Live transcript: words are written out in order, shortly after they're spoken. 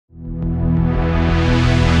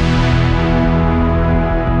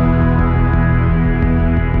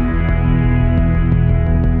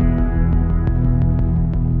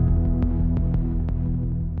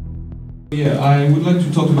Yeah, I would like to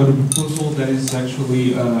talk about a proposal that is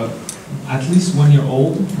actually at least 1 year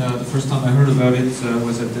old. The first time I heard about it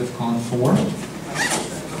was at Devcon5,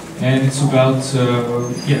 and it's about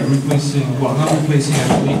replacing, well, not replacing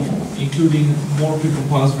actually, including more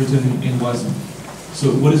precompiles written in Wasm.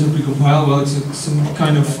 So what is a precompile? Well, it's some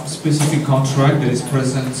kind of specific contract that is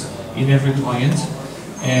present in every client,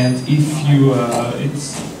 and if you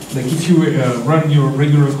if you run your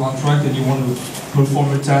regular contract and you want to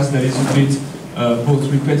perform a task that is a bit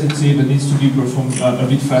both repetitive and needs to be performed a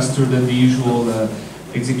bit faster than the usual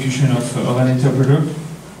execution of an interpreter,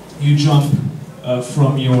 you jump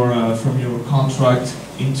from your contract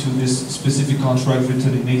into this specific contract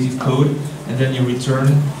written in native code, and then you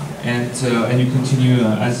return and you continue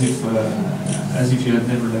as if you had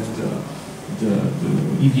never left the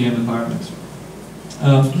EVM environment.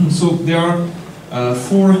 So there are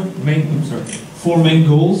four main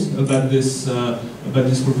goals about this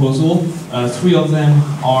proposal. Three of them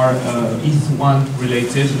are Eth 1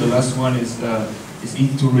 related. The last one is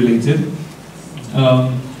Eth 2 related.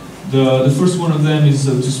 The first one of them is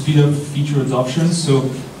to speed up feature adoption. So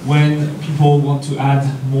when people want to add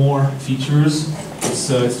more features,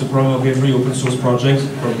 it's the problem of every open source project,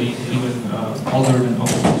 probably even other than open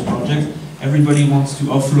source project. Everybody wants to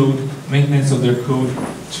offload maintenance of their code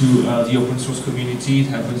to the open source community. It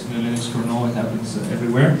happens in the Linux kernel. It happens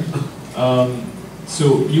everywhere.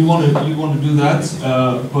 So you want to do that,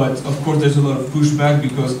 but of course there's a lot of pushback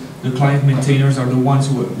because the client maintainers are the ones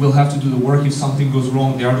who will have to do the work. If something goes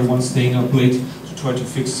wrong, they are the ones staying up late to try to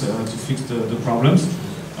fix the problems.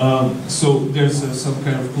 So there's some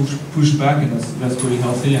kind of pushback, and that's pretty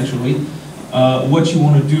healthy actually. What you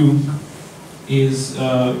want to do is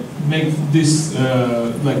make this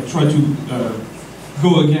try to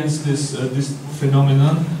go against this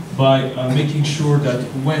phenomenon by making sure that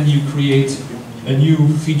when you create a new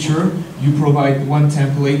feature, you provide one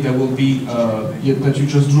template that will be that you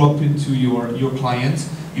just drop into your client.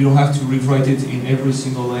 You don't have to rewrite it in every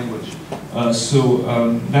single language. That's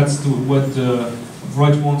what the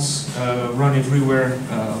write once, run everywhere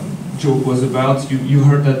joke was about. You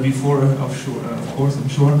heard that before, of course, I'm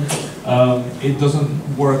sure. It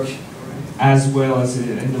doesn't work as well as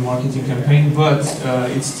in the marketing campaign, but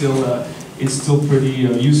it's still pretty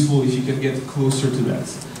useful if you can get closer to that.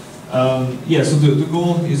 So the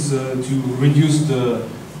goal is to reduce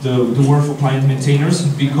the work for client maintainers,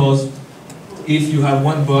 because if you have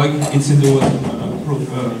one bug, it's in the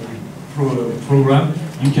program,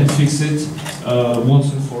 you can fix it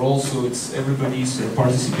once and for all, so everybody's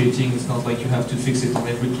participating. It's not like you have to fix it on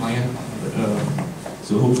every client.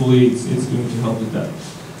 So hopefully it's going to help with that.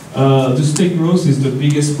 The state growth is the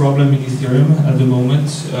biggest problem in Ethereum at the moment.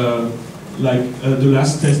 The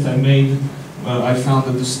last test I made, I found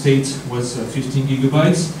that the state was 15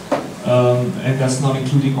 gigabytes, and that's not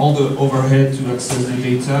including all the overhead to access the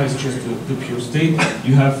data. It's just the pure state.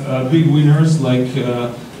 You have big winners like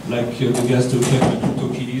the gas token and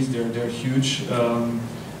CryptoKitties. They're huge,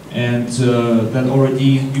 and that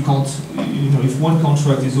already you can't. If one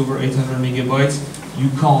contract is over 800 megabytes, you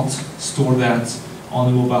can't store that on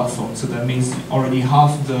a mobile phone. So that means already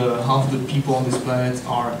half the people on this planet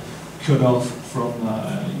are cut off from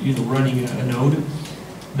running a node.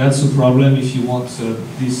 That's a problem if you want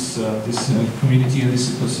this community and this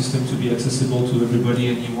ecosystem to be accessible to everybody,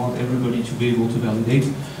 and you want everybody to be able to validate.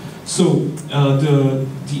 So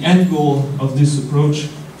the end goal of this approach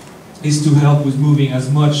is to help with moving as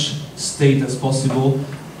much state as possible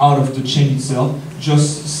out of the chain itself.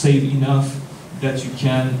 Just save enough that you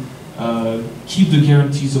can keep the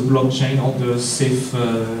guarantees of blockchain, all the safe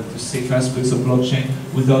aspects of blockchain,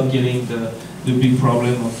 without getting the big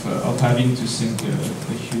problem of having to sync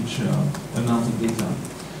a huge amount of data.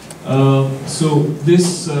 So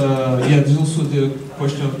this, there's also the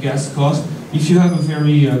question of gas cost. If you have a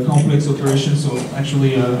very complex operation, so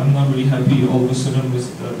actually I'm not really happy all of a sudden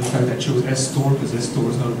with the fact that I chose S-store, because S-store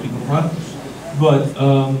is not a precompile. But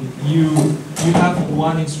you have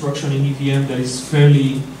one instruction in EVM that is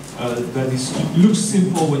fairly looks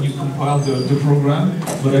simple when you compile the program,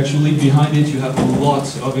 but actually behind it you have a lot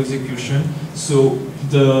of execution. So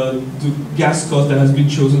the gas cost that has been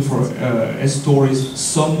chosen for S-store is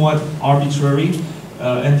somewhat arbitrary,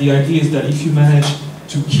 and the idea is that if you manage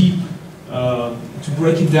to keep to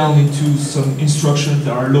break it down into some instructions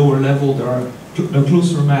that are lower level, that are a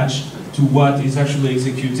closer match to what is actually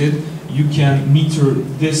executed, you can meter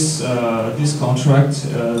this contract,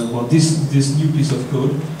 this new piece of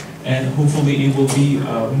code, and hopefully it will be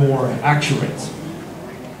more accurate.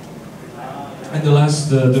 And the last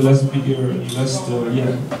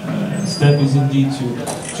step is indeed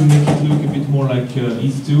to make it look a bit more like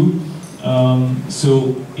Eth 2.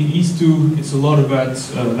 So in Eth 2, it's a lot about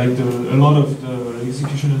a lot of the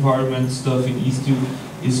execution environment stuff in Eth 2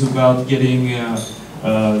 is about getting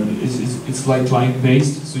it's like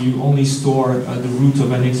client-based. So you only store the root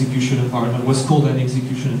of an execution environment, what's called an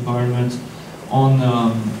execution environment,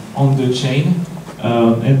 on the chain,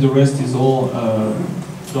 and the rest is all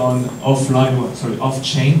done offline. Sorry,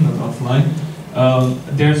 off-chain, not offline.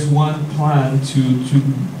 There's one plan to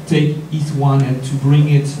take Eth 1 and to bring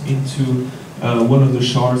it into one of the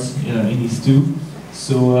shards in Eth 2.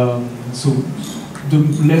 So, the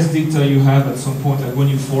less data you have at some point, like when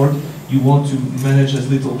you fork, you want to manage as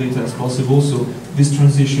little data as possible. So this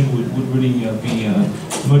transition would really be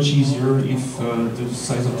much easier if the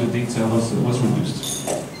size of the data was reduced.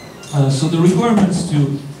 So the requirements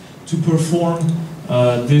to perform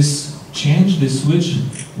this change, this switch,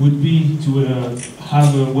 would be to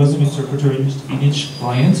have a Wasm interpreter in each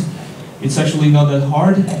client. It's actually not that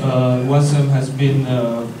hard. Wasm has been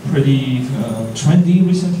pretty trendy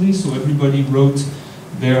recently, so everybody wrote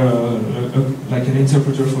their like an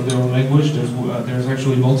interpreter for their own language. There's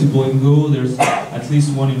actually multiple in Go. There's at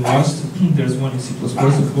least one in Rust. There's one in C++,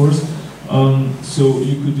 of course. So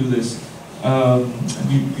you could do this.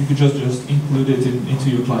 You could just include it into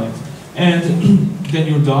your client, and then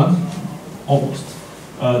you're done. Almost.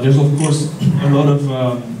 There's of course a lot of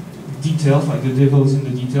details, like the devil is in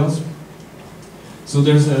the details. So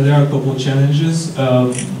there are a couple of challenges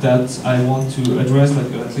that I want to address,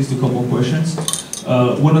 like at least a couple of questions.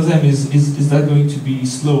 One of them is that going to be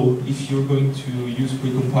slow if you're going to use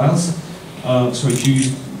precompiles? Sorry,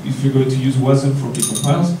 if you're going to use Wasm for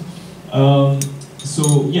precompiles.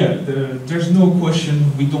 So yeah, there's no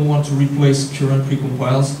question we don't want to replace current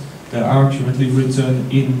precompiles that are currently written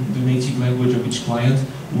in the native language of each client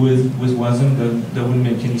with Wasm. That wouldn't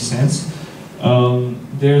make any sense.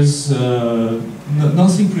 There's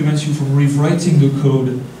nothing prevents you from rewriting the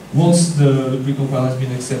code. Once the precompile has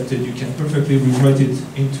been accepted, you can perfectly rewrite it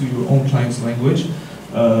into your own client's language.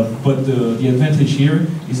 But the advantage here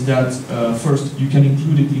is that first, you can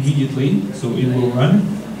include it immediately, so it will run,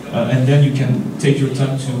 and then you can take your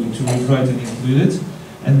time to rewrite and include it.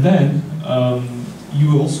 And then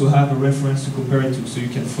you also have a reference to compare it to, so you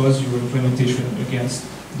can fuzz your implementation against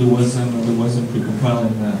the Wasm or the Wasm precompile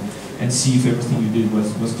and see if everything you did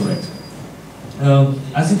was correct.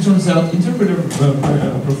 As it turns out, interpreter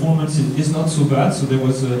performance is not so bad. So there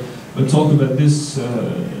was a talk about this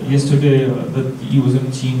yesterday that the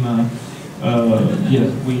Wasm team. Yeah,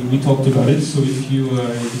 we talked about it. So if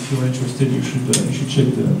you're interested, you should check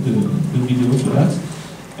the video for that.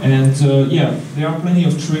 And yeah, there are plenty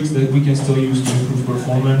of tricks that we can still use to improve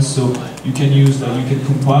performance. So you can use you can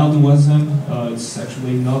compile the Wasm. It's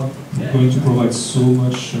actually not going to provide so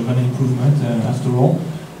much of an improvement after all.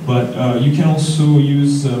 But you can also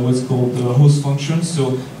use what's called the host function.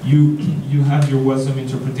 So you have your Wasm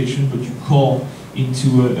interpretation, but you call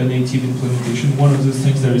into a native implementation. One of the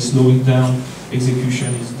things that is slowing down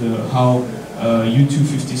execution is how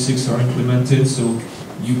U256 are implemented. So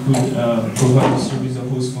you could provide a series of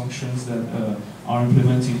host functions that are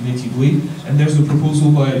implemented natively. And there's a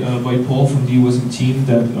proposal by Paul from the Wasm team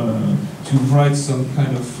that to write some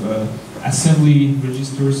kind of assembly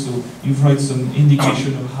register, so you write some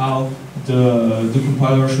indication of how the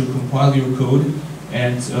compiler should compile your code,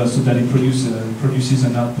 and so that it produces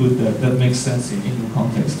an output that makes sense in your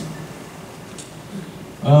context.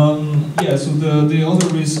 Yeah, so the other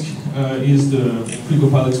risk is the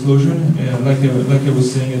precompile explosion. Like I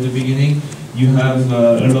was saying at the beginning, you have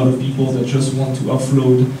a lot of people that just want to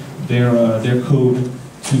offload their code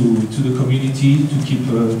to the community,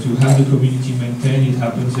 to have the community maintained. It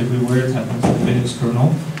happens everywhere. It happens in the Linux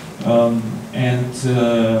kernel, and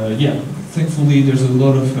yeah, thankfully there's a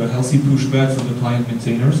lot of healthy pushback from the client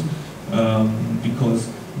maintainers because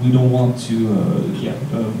we don't want to.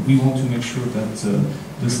 We want to make sure that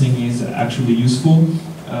this thing is actually useful,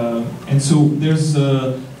 and so there's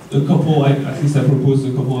a couple. At least I proposed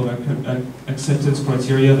a couple of acceptance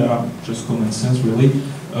criteria that are just common sense, really.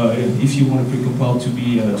 If you want a precompile to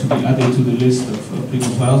be added to the list of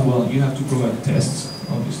precompiles, well, you have to provide tests,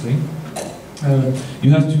 obviously.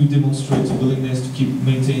 You have to demonstrate a willingness to keep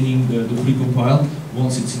maintaining the precompile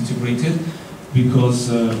once it's integrated, because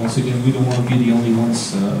once again, we don't want to be the only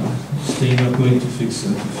ones staying up late to fix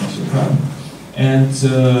your problem. And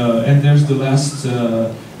there's the last,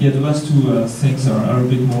 the last two things are a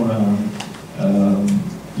bit more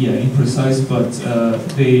imprecise, but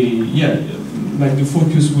like the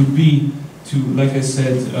focus would be to, like I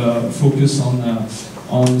said, focus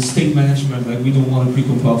on state management. Like we don't want to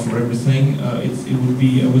precompile for everything. It would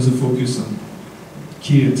be always a focus on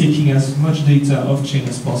taking as much data off chain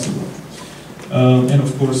as possible. And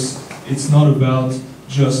of course, it's not about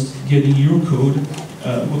just getting your code.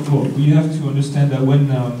 Well, you have to understand that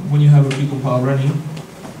when you have a precompile running,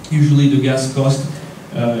 usually the gas cost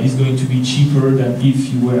is going to be cheaper than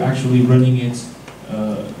if you were actually running it,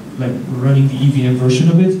 like running the EVM version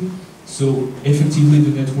of it. So effectively,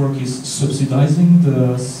 the network is subsidizing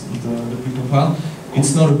the precompile.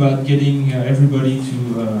 It's not about getting everybody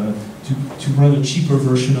to run a cheaper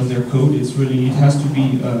version of their code. It's really, it has to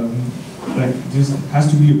be like this has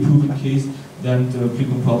to be a proven case that the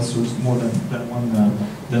precompile serves more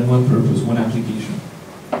than one purpose, one application.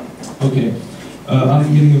 Okay,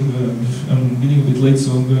 I'm getting a bit late,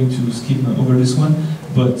 so I'm going to skip over this one.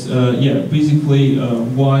 But yeah, basically,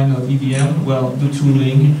 why not EVM? Well, the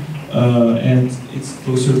tooling, and it's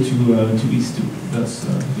closer to Eth 2. That's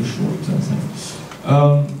the short thing.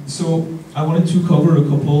 So I wanted to cover a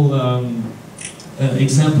couple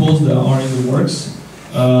examples that are in the works.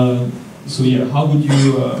 So yeah, how would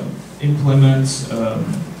you implement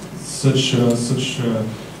such a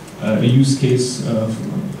use case,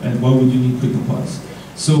 and why would you need precompiles?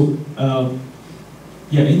 So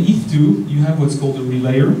yeah, in Eth 2 you have what's called a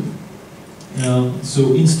relayer.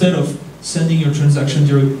 So instead of sending your transaction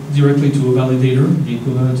directly to a validator, the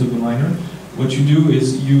equivalent of a miner, what you do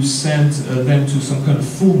is you send them to some kind of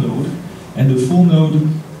full node, and the full node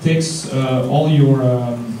takes all your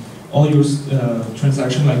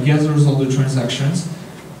transactions, like gathers all the transactions,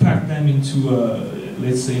 pack them into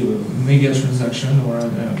let's say a mega transaction, or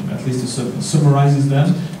at least summarizes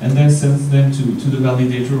them, and then sends them to the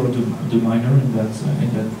validator or the miner in that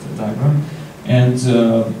diagram, and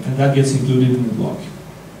that gets included in the block.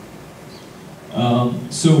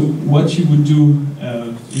 So what you would do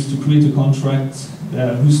is to create a contract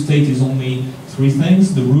whose state is only three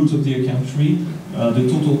things: the root of the account tree, the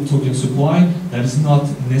total token supply. That is not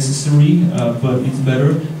necessary, but it's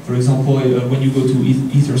better. For example, when you go to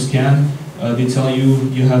Etherscan, they tell you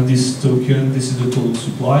you have this token, this is the total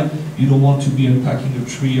supply. You don't want to be unpacking a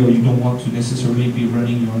tree, or you don't want to necessarily be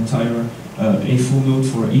running your entire a full node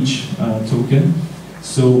for each token.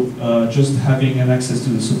 So just having an access to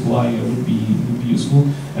the supply would be useful.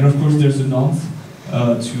 And of course, there's a nonce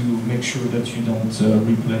to make sure that you don't do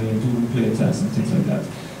replay attacks and things like that.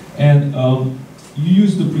 And you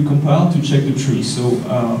use the precompile to check the tree. So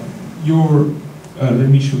let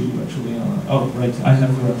me show you actually. Oh, right, I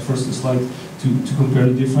have first a slide to compare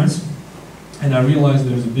the difference. And I realized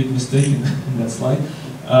there's a big mistake in that slide.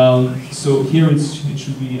 So here it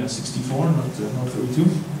should be 64, not 32.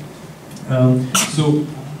 So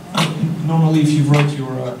normally, if you write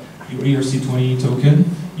your ERC20 token,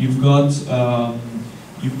 you've got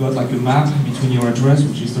like a map between your address,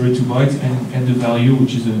 which is 32 bytes, and the value,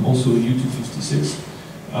 which is also U256.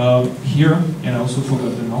 Here, and I also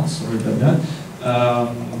forgot the nonce, sorry about that.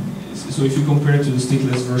 So if you compare it to the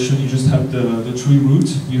stateless version, you just have the tree root,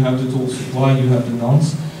 you have the total supply, you have the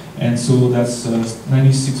nonce, and so that's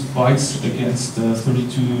 96 bytes against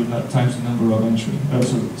 32 times the number of entry.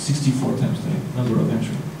 Sorry, 64 times the number of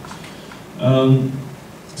entry.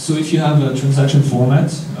 So if you have a transaction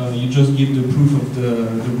format, you just give the proof of the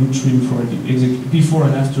root tree before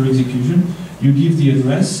and after execution. You give the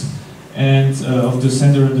address and of the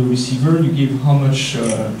sender and the receiver. You give how much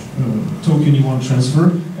token you want to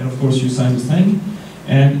transfer, and of course you sign the thing.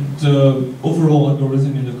 And the overall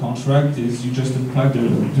algorithm in the contract is you just unpack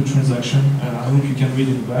the transaction. I hope you can read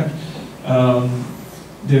in the back.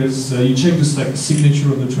 You check the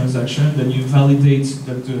signature of the transaction, then you validate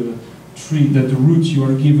that the root you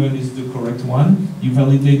are given is the correct one. You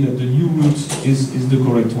validate that the new root is the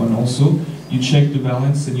correct one also. You check the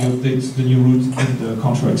balance and you update the new root in the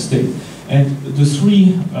contract state. And the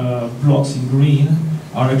three blocks in green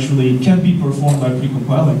can be performed by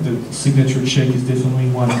precompile. Like the signature check is definitely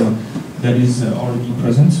one that is already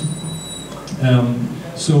present.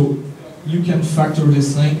 So you can factor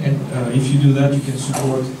this thing, and if you do that, you can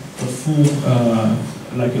support a full,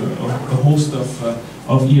 like a host of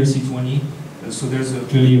ERC20. So there's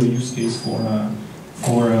clearly a use case for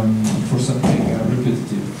something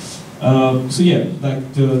repetitive. So yeah,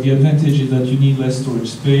 like the advantage is that you need less storage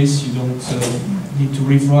space. You don't need to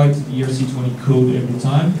rewrite the ERC20 code every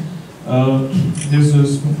time. There's a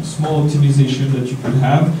small optimization that you could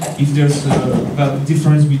have. If there's a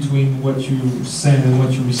difference between what you send and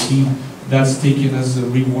what you receive, that's taken as a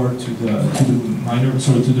reward to the miner,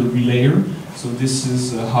 sorry, to the relayer. So this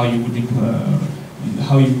is how you would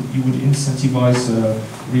incentivize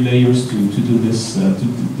relayers to do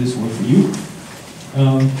this work for you.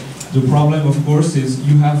 The problem, of course, is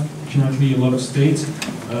you have currently a lot of state.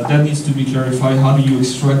 That needs to be clarified. How do you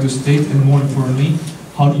extract the state, and more importantly,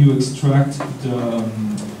 how do you extract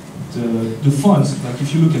the funds. Like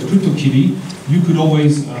if you look at CryptoKitty, you could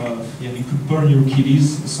always you could burn your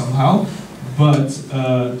kitties somehow, but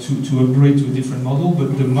to upgrade to a different model.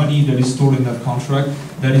 But the money that is stored in that contract,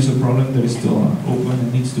 that is a problem that is still open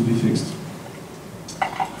and needs to be fixed.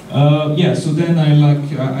 So then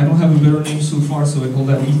I don't have a better name so far, so I call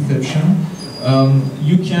that Ethception.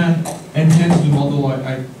 You can enhance the model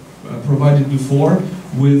I provided before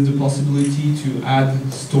with the possibility to add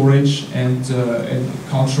storage and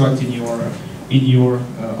contract in your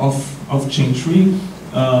off-chain tree.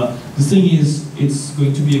 The thing is, it's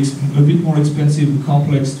going to be a bit more expensive and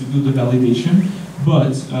complex to do the validation,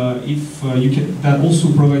 but if you can, that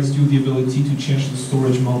also provides you the ability to change the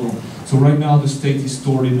storage model. So right now the state is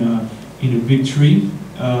stored in a big tree,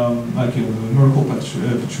 like a Merkle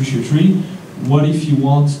Patricia tree. What if you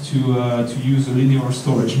want to use a linear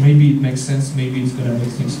storage? Maybe it makes sense. Maybe it's going to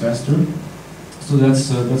make things faster. So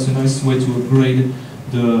that's a nice way to upgrade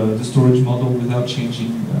the storage model without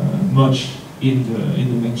changing much in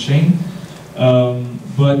the main chain.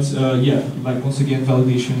 Like once again,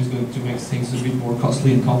 validation is going to make things a bit more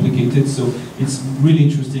costly and complicated. So it's really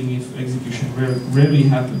interesting if execution rarely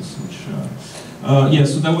happens. Which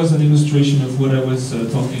so that was an illustration of what I was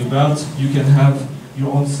talking about. You can have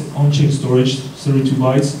your own on-chain storage, 32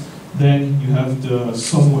 bytes. Then you have the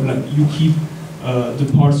somewhere, like you keep the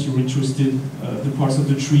parts you're interested, the parts of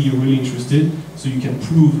the tree you're really interested, so you can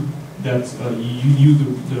prove that you knew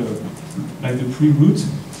the pre-root.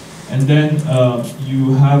 And then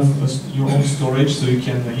you have your own storage, so you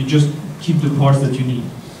just keep the parts that you need.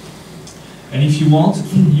 And if you want,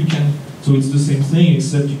 you can. So it's the same thing,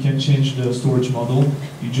 except you can change the storage model.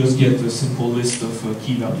 You just get a simple list of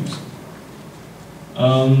key values.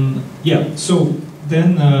 So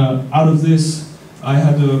then out of this, I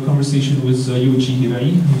had a conversation with Yoichi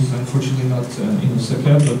Hirai, who's unfortunately not in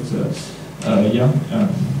Osaka, but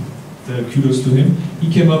kudos to him. He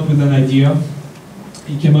came up with an idea.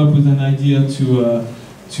 He came up with an idea to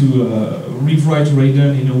rewrite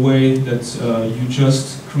Raiden in a way that you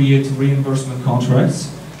just create reimbursement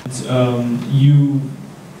contracts. You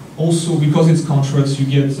also, because it's contracts, you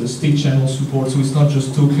get state channel support, so it's not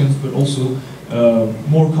just tokens, but also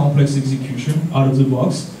more complex execution out of the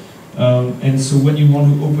box. And so when you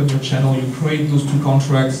want to open your channel, you create those two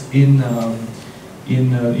contracts in a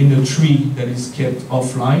tree that is kept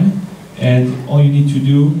offline. And all you need to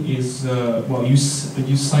do is,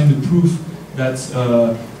 you sign the proof that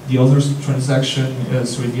the other transaction,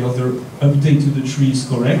 the other update to the tree is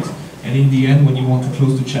correct. And in the end, when you want to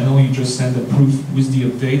close the channel, you just send a proof with the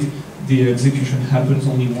update. The execution happens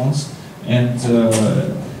only once, and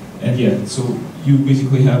so you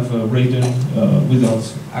basically have Raiden without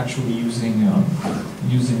actually using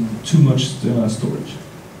too much storage.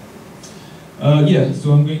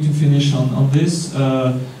 So I'm going to finish on this.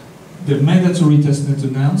 The mandatory testnet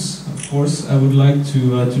announce, of course, I would like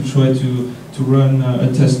to try to run a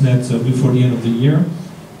testnet before the end of the year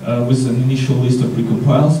with an initial list of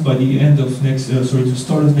precompiles. By the end of to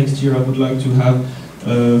start of next year, I would like to have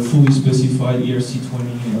a fully specified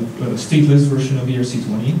ERC20, stateless version of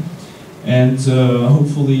ERC20. And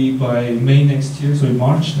hopefully by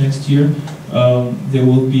March next year, there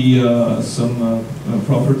will be some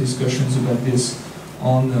proper discussions about this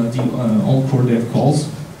on the all core dev calls.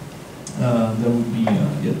 That would be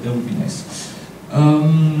nice.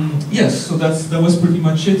 So that was pretty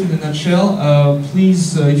much it in a nutshell.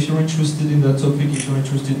 Please, if you're interested in that topic, if you're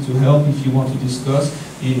interested to help, if you want to discuss,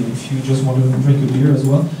 if you just want to drink a beer as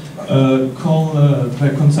well,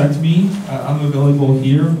 contact me. I'm available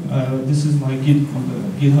here. This is my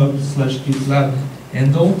GitHub/GitLab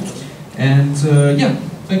handle. And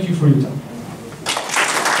thank you for your time.